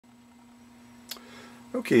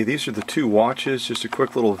Okay, these are the two watches, just a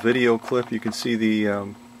quick little video clip. You can see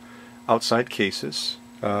the outside cases.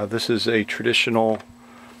 This is a traditional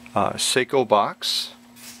Seiko box.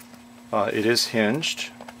 It is hinged.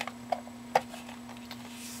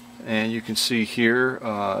 And you can see here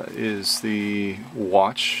is the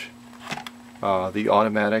watch, the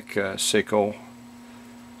automatic Seiko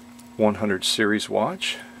 100 series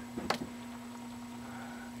watch.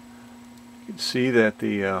 You can see that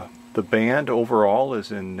the band overall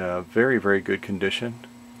is in very, very good condition.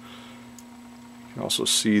 You can also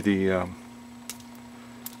see the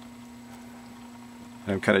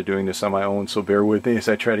I'm kind of doing this on my own, so bear with me as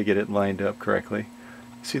I try to get it lined up correctly.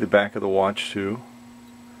 See the back of the watch too,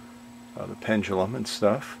 the pendulum and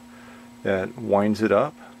stuff that winds it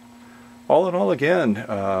up. All in all, again,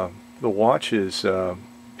 the watch is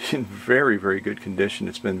in very, very good condition.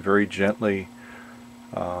 It's been very gently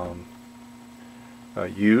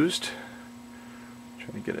used. I'm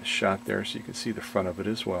trying to get a shot there so you can see the front of it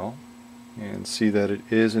as well, and see that it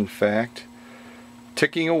is in fact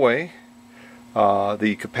ticking away.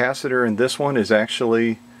 The capacitor in this one is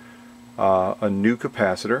actually a new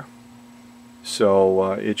capacitor,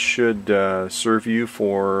 so it should serve you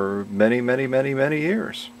for many, many, many, many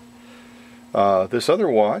years. This other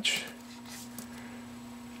watch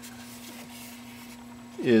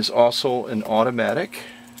is also an automatic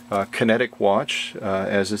Kinetic watch,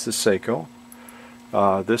 as is the Seiko.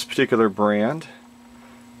 This particular brand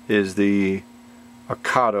is the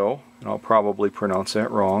Octo, and I'll probably pronounce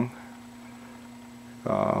that wrong.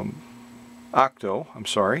 Octo, I'm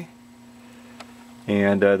sorry.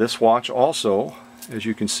 And this watch also, as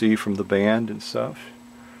you can see from the band and stuff,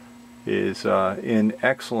 is in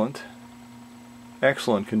excellent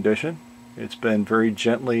condition. It's been very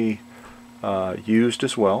gently used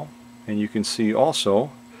as well, and you can see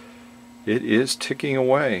also it is ticking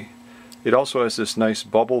away. It also has this nice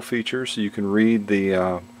bubble feature, so you can read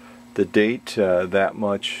the date that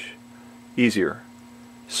much easier.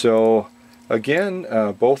 So again,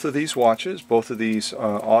 both of these watches, both of these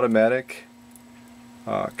automatic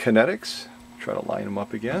Kinetics, try to line them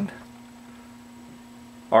up again,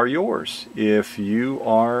 are yours if you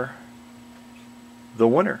are the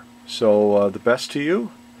winner. So the best to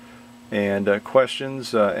you, and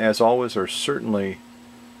questions as always are certainly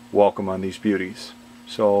welcome on these beauties.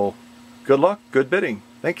 So good luck, good bidding.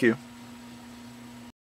 Thank you.